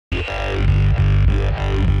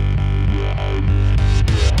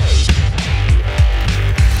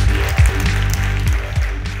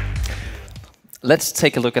let's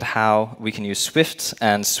take a look at how we can use Swift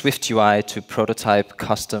and SwiftUI to prototype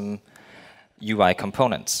custom UI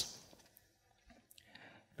components.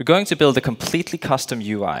 We're going to build a completely custom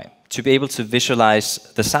UI to be able to visualize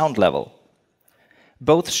the sound level,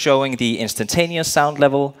 both showing the instantaneous sound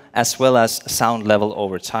level as well as sound level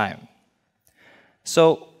over time.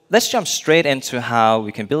 So let's jump straight into how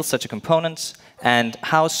we can build such a component and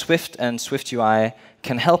how Swift and SwiftUI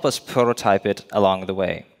can help us prototype it along the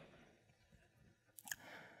way.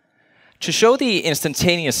 To show the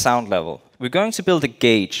instantaneous sound level, we're going to build a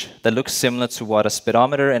gauge that looks similar to what a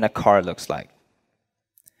speedometer in a car looks like.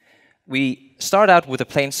 We start out with a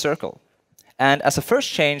plain circle, and as a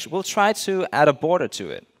first change, we'll try to add a border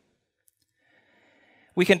to it.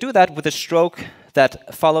 We can do that with a stroke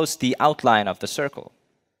that follows the outline of the circle.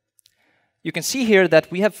 You can see here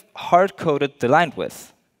that we have hard-coded the line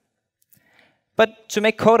width. But to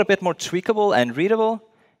make code a bit more tweakable and readable,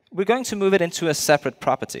 we're going to move it into a separate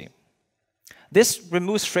property. This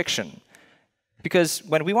removes friction, because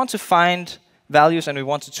when we want to find values and we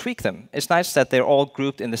want to tweak them, it's nice that they're all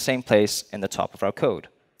grouped in the same place in the top of our code.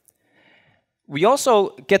 We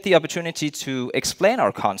also get the opportunity to explain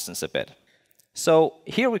our constants a bit. So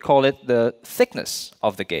here we call it the thickness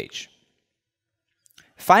of the gauge.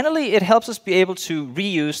 Finally, it helps us be able to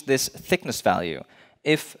reuse this thickness value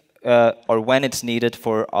if or when it's needed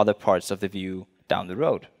for other parts of the view down the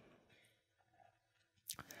road.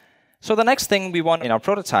 So the next thing we want in our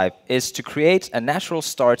prototype is to create a natural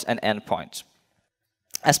start and end point.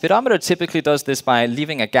 A speedometer typically does this by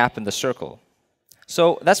leaving a gap in the circle.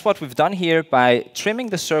 So that's what we've done here by trimming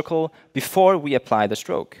the circle before we apply the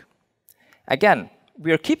stroke. Again,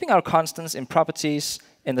 we are keeping our constants in properties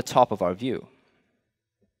in the top of our view.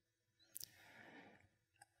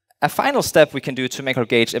 A final step we can do to make our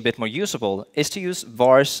gauge a bit more usable is to use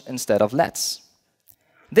vars instead of lets.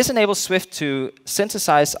 This enables Swift to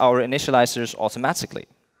synthesize our initializers automatically.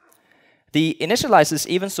 The initializers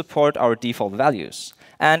even support our default values,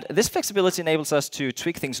 and this flexibility enables us to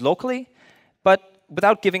tweak things locally, but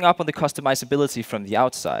without giving up on the customizability from the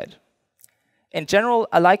outside. In general,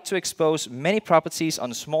 I like to expose many properties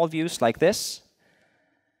on small views like this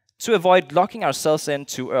to avoid locking ourselves in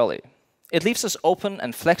too early. It leaves us open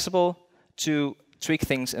and flexible to tweak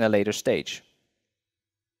things in a later stage.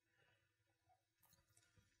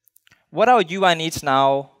 What our UI needs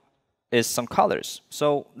now is some colors.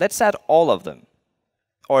 So let's add all of them,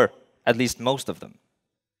 or at least most of them.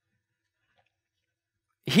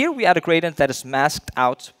 Here we add a gradient that is masked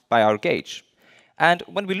out by our gauge. And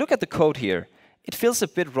when we look at the code here, it feels a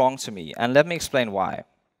bit wrong to me, and let me explain why.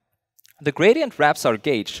 The gradient wraps our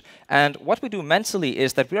gauge, and what we do mentally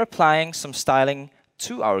is that we're applying some styling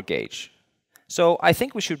to our gauge. So I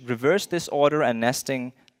think we should reverse this order and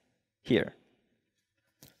nesting here.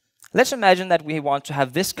 Let's imagine that we want to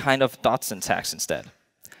have this kind of dot syntax instead.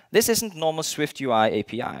 This isn't normal SwiftUI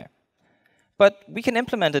API, but we can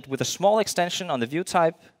implement it with a small extension on the view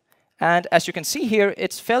type. And as you can see here,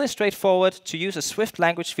 it's fairly straightforward to use a Swift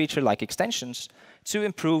language feature like extensions to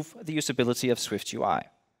improve the usability of SwiftUI.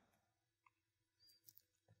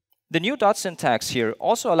 The new dot syntax here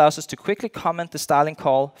also allows us to quickly comment the styling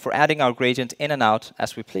call for adding our gradient in and out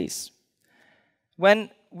as we please. When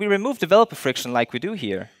we remove developer friction like we do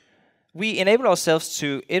here, we enable ourselves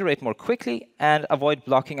to iterate more quickly and avoid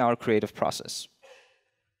blocking our creative process.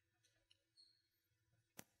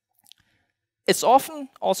 It's often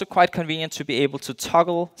also quite convenient to be able to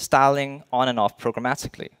toggle styling on and off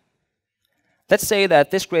programmatically. Let's say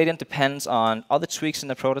that this gradient depends on other tweaks in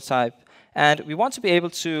the prototype, and we want to be able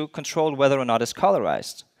to control whether or not it's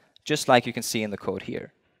colorized, just like you can see in the code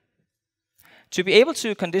here. To be able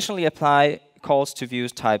to conditionally apply calls to view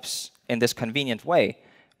types in this convenient way,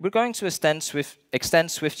 we're going to extend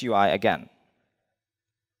SwiftUI again.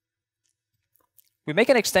 We make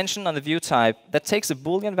an extension on the view type that takes a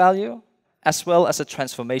Boolean value as well as a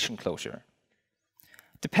transformation closure.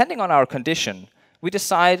 Depending on our condition, we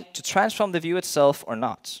decide to transform the view itself or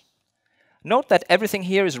not. Note that everything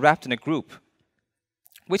here is wrapped in a group,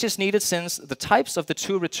 which is needed since the types of the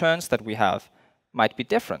two returns that we have might be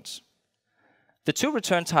different. The two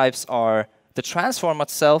return types are the transform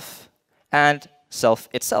itself and self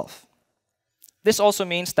itself. This also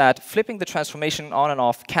means that flipping the transformation on and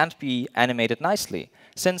off can't be animated nicely,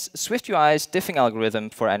 since SwiftUI's diffing algorithm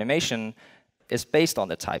for animation is based on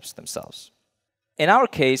the types themselves. In our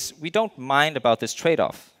case, we don't mind about this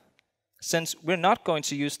trade-off, since we're not going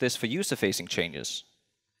to use this for user-facing changes,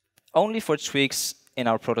 only for tweaks in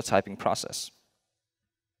our prototyping process.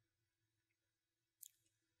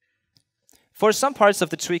 For some parts of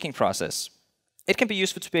the tweaking process, it can be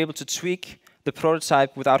useful to be able to tweak the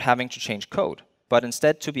prototype without having to change code. but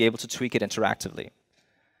instead to be able to tweak it interactively.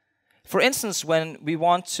 For instance, when we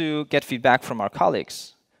want to get feedback from our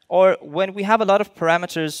colleagues, or when we have a lot of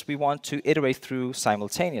parameters we want to iterate through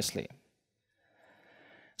simultaneously.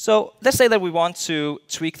 So let's say that we want to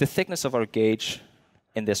tweak the thickness of our gauge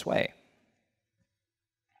in this way.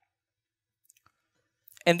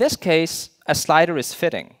 In this case, a slider is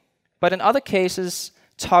fitting, but in other cases,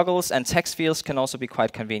 toggles and text fields can also be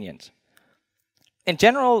quite convenient. In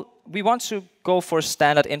general, we want to go for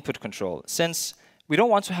standard input control, since we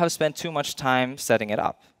don't want to have spent too much time setting it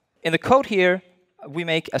up. In the code here, we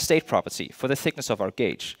make a state property for the thickness of our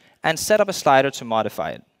gauge and set up a slider to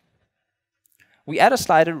modify it. We add a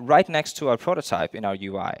slider right next to our prototype in our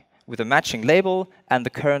UI with a matching label and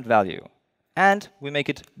the current value, and we make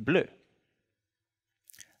it bleu.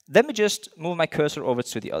 Let me just move my cursor over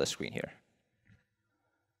to the other screen here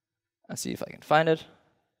and see if I can find it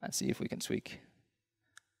and see if we can tweak.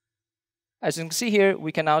 As you can see here,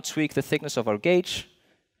 we can now tweak the thickness of our gauge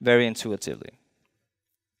very intuitively.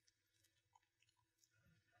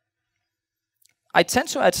 I tend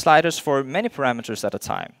to add sliders for many parameters at a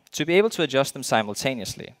time to be able to adjust them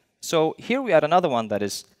simultaneously. So here we add another one that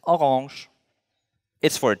is orange.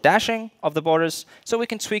 It's for dashing of the borders, so we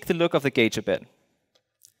can tweak the look of the gauge a bit.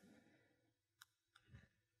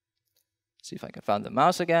 See if I can find the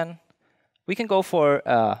mouse again. We can go for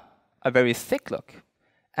a very thick look.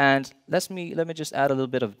 And let me just add a little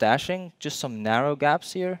bit of dashing, just some narrow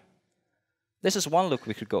gaps here. This is one look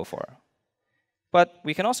we could go for. But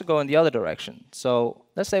we can also go in the other direction. So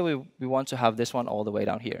let's say we want to have this one all the way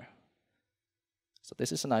down here. So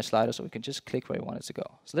this is a nice slider, so we can just click where we want it to go.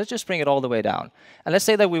 So let's just bring it all the way down. And let's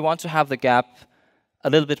say that we want to have the gap a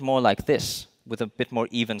little bit more like this, with a bit more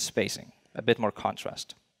even spacing, a bit more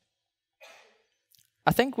contrast.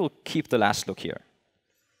 I think we'll keep the last look here.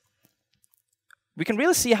 We can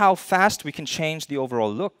really see how fast we can change the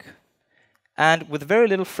overall look, and with very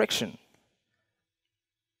little friction.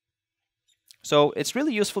 So it's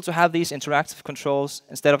really useful to have these interactive controls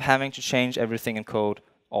instead of having to change everything in code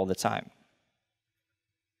all the time.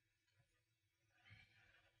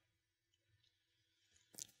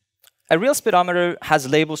 A real speedometer has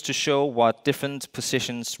labels to show what different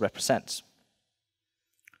positions represent.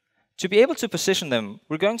 To be able to position them,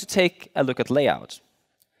 we're going to take a look at layout.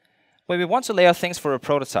 When we want to lay out things for a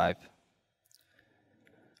prototype,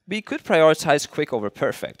 we could prioritize quick over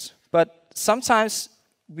perfect, but sometimes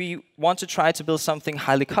we want to try to build something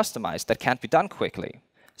highly customized that can't be done quickly.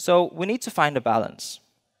 So we need to find a balance.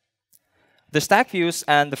 The stack views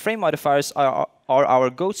and the frame modifiers are our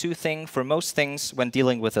go-to thing for most things when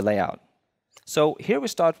dealing with the layout. So here we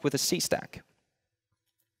start with a C stack.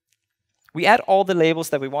 We add all the labels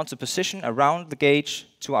that we want to position around the gauge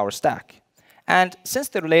to our stack. And since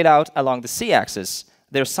they're laid out along the C-axis,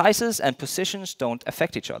 their sizes and positions don't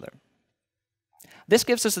affect each other. This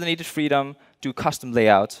gives us the needed freedom to do custom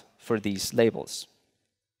layout for these labels.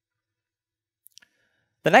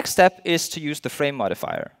 The next step is to use the frame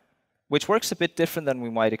modifier, which works a bit different than we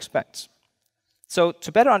might expect. So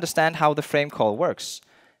to better understand how the frame call works,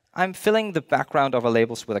 I'm filling the background of our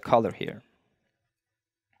labels with a color here.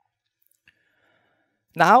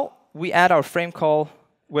 Now we add our frame call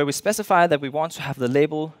where we specify that we want to have the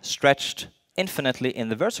label stretched infinitely in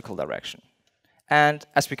the vertical direction. And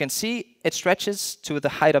as we can see, it stretches to the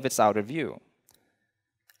height of its outer view.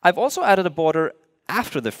 I've also added a border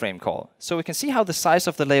after the frame call, so we can see how the size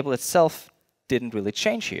of the label itself didn't really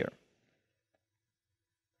change here.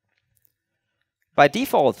 By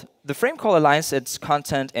default, the frame call aligns its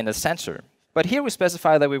content in the center, but here we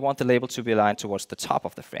specify that we want the label to be aligned towards the top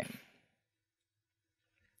of the frame.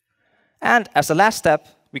 And as a last step,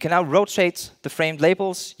 we can now rotate the framed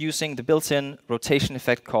labels using the built-in rotation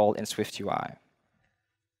effect call in SwiftUI.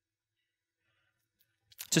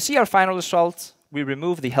 To see our final result, we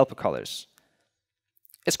remove the helper colors.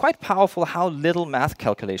 It's quite powerful how little math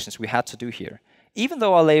calculations we had to do here, even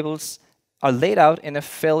though our labels are laid out in a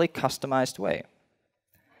fairly customized way.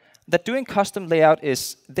 That doing custom layout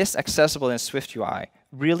is this accessible in SwiftUI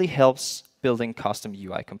really helps building custom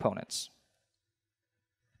UI components.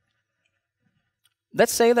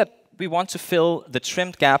 Let's say that we want to fill the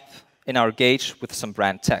trimmed gap in our gauge with some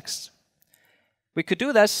brand text. We could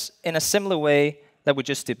do this in a similar way that we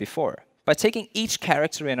just did before, by taking each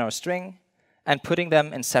character in our string and putting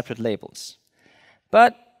them in separate labels.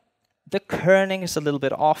 But the kerning is a little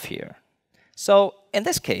bit off here. So in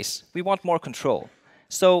this case, we want more control,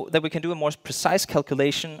 so that we can do a more precise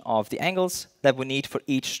calculation of the angles that we need for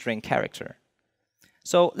each string character.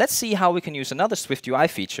 So let's see how we can use another SwiftUI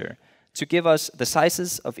feature to give us the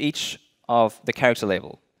sizes of each of the character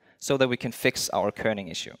label, so that we can fix our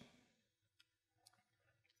kerning issue.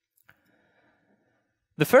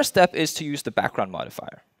 The first step is to use the background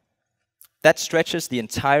modifier. That stretches the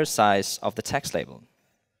entire size of the text label.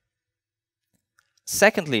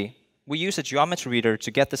 Secondly, we use a geometry reader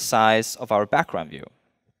to get the size of our background view.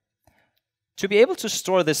 To be able to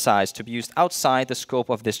store this size to be used outside the scope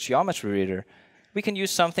of this geometry reader, we can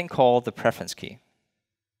use something called the preference key.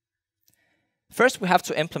 First, we have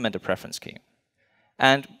to implement a preference key.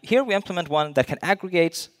 And here we implement one that can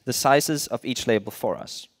aggregate the sizes of each label for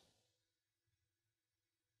us.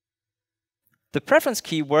 The preference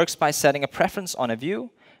key works by setting a preference on a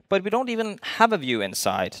view, but we don't even have a view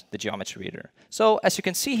inside the geometry reader. So as you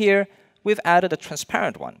can see here, we've added a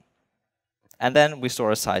transparent one. And then we store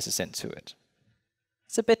our sizes into it.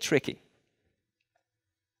 It's a bit tricky.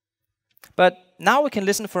 But now we can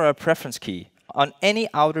listen for our preference key on any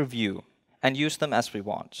outer view and use them as we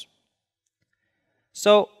want.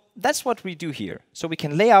 So that's what we do here. So we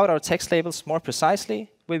can lay out our text labels more precisely,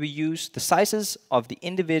 where we use the sizes of the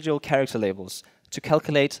individual character labels to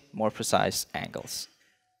calculate more precise angles.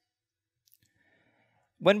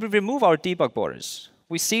 When we remove our debug borders,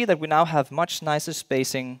 we see that we now have much nicer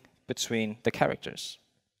spacing between the characters.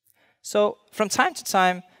 So from time to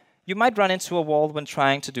time, you might run into a wall when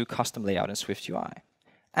trying to do custom layout in SwiftUI.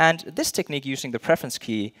 And this technique using the preference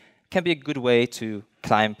key can be a good way to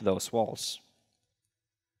climb those walls.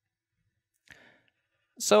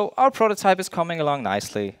 So our prototype is coming along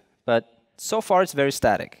nicely, but so far it's very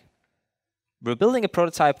static. We're building a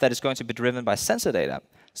prototype that is going to be driven by sensor data,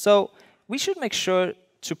 so we should make sure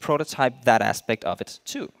to prototype that aspect of it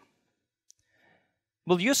too.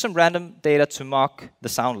 We'll use some random data to mock the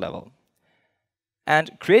sound level.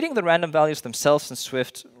 And creating the random values themselves in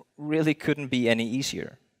Swift really couldn't be any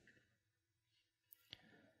easier.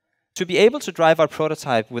 To be able to drive our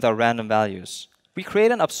prototype with our random values, we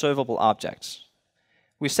create an observable object.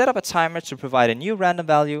 We set up a timer to provide a new random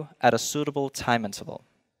value at a suitable time interval.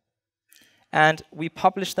 And we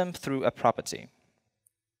publish them through a property.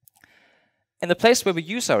 In the place where we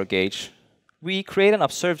use our gauge, we create an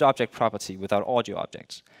observed object property with our audio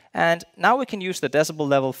object. And now we can use the decibel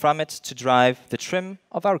level from it to drive the trim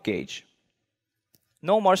of our gauge.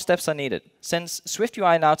 No more steps are needed, since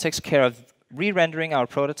SwiftUI now takes care of re-rendering our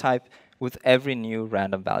prototype with every new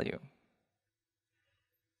random value.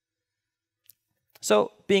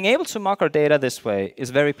 So being able to mock our data this way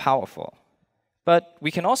is very powerful. But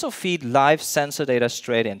we can also feed live sensor data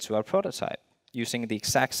straight into our prototype using the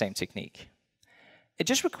exact same technique. It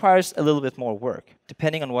just requires a little bit more work,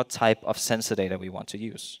 depending on what type of sensor data we want to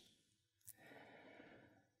use.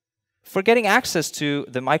 For getting access to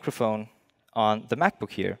the microphone on the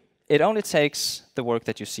MacBook here, it only takes the work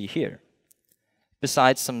that you see here,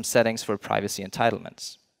 besides some settings for privacy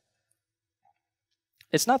entitlements.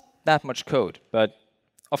 It's not that much code, but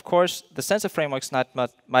of course, the sensor frameworks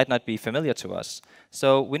might not be familiar to us,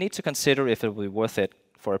 so we need to consider if it will be worth it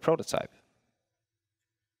for a prototype.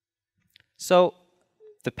 So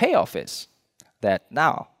the payoff is that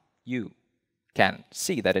now you can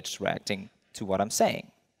see that it's reacting to what I'm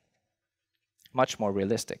saying. Much more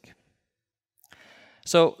realistic.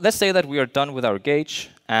 So let's say that we are done with our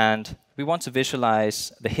gauge and we want to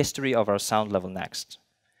visualize the history of our sound level next.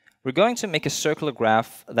 We're going to make a circular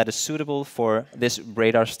graph that is suitable for this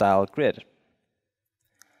radar-style grid.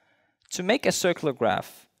 To make a circular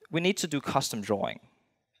graph, we need to do custom drawing.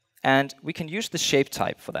 And we can use the shape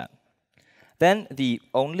type for that. Then the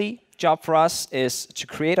only job for us is to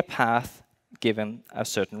create a path given a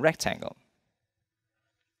certain rectangle.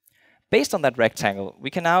 Based on that rectangle,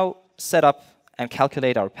 we can now set up and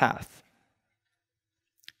calculate our path.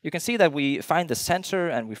 You can see that we find the center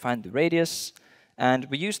and we find the radius, and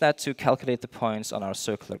we use that to calculate the points on our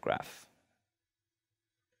circular graph.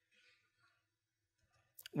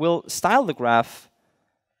 We'll style the graph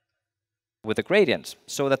with a gradient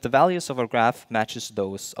so that the values of our graph matches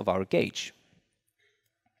those of our gauge.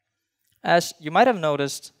 As you might have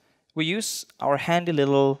noticed, we use our handy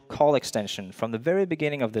little call extension from the very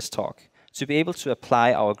beginning of this talk to be able to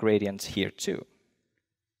apply our gradient here too.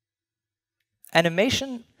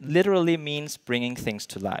 Animation literally means bringing things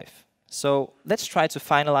to life. So let's try to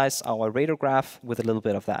finalize our radar graph with a little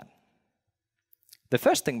bit of that. The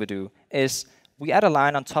first thing we do is we add a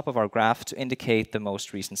line on top of our graph to indicate the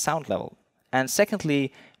most recent sound level. And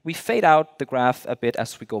secondly, we fade out the graph a bit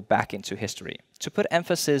as we go back into history to put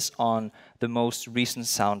emphasis on the most recent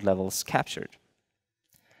sound levels captured.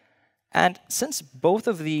 And since both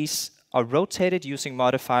of these are rotated using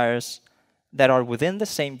modifiers that are within the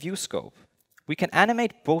same view scope, we can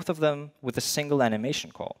animate both of them with a single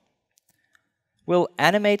animation call. We'll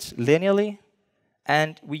animate linearly,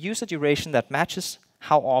 and we use a duration that matches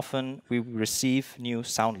how often we receive new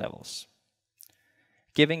sound levels.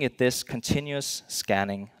 giving it this continuous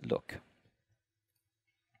scanning look.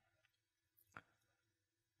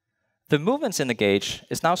 The movements in the gauge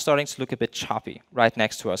is now starting to look a bit choppy right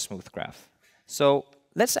next to our smooth graph. So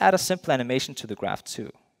let's add a simple animation to the graph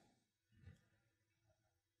too.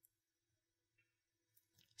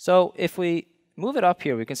 So if we move it up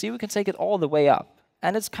here, we can see we can take it all the way up.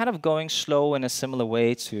 And it's kind of going slow in a similar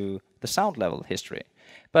way to the sound level history.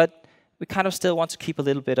 But we kind of still want to keep a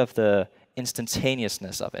little bit of the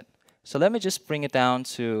instantaneousness of it. So let me just bring it down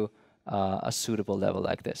to a suitable level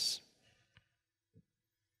like this.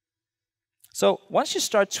 So once you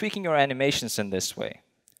start tweaking your animations in this way,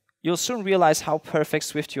 you'll soon realize how perfect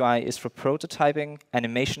SwiftUI is for prototyping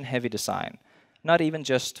animation-heavy design, not even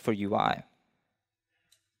just for UI.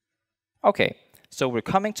 Okay, so we're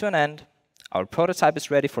coming to an end. Our prototype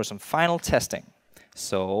is ready for some final testing.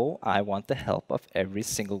 So I want the help of every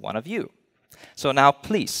single one of you. So now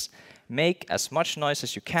please, make as much noise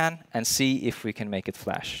as you can and see if we can make it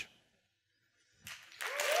flash.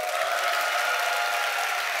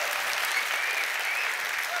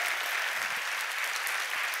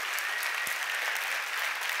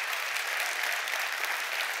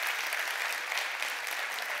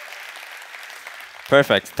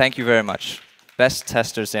 Perfect. Thank you very much. Best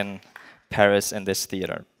testers in Paris in this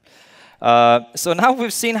theater. So now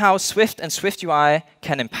we've seen how Swift and SwiftUI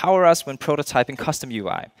can empower us when prototyping custom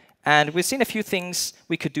UI. And we've seen a few things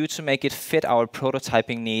we could do to make it fit our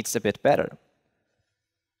prototyping needs a bit better.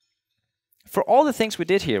 For all the things we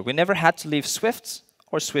did here, we never had to leave Swift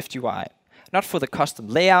or SwiftUI. Not for the custom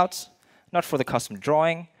layout, not for the custom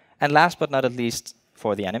drawing, and last but not least,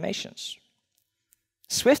 for the animations.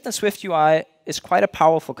 Swift and SwiftUI is quite a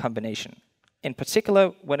powerful combination, in particular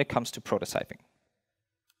when it comes to prototyping.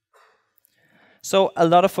 So a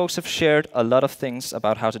lot of folks have shared a lot of things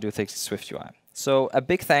about how to do things in SwiftUI. So a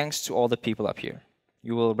big thanks to all the people up here.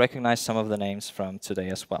 You will recognize some of the names from today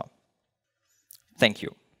as well. Thank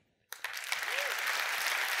you.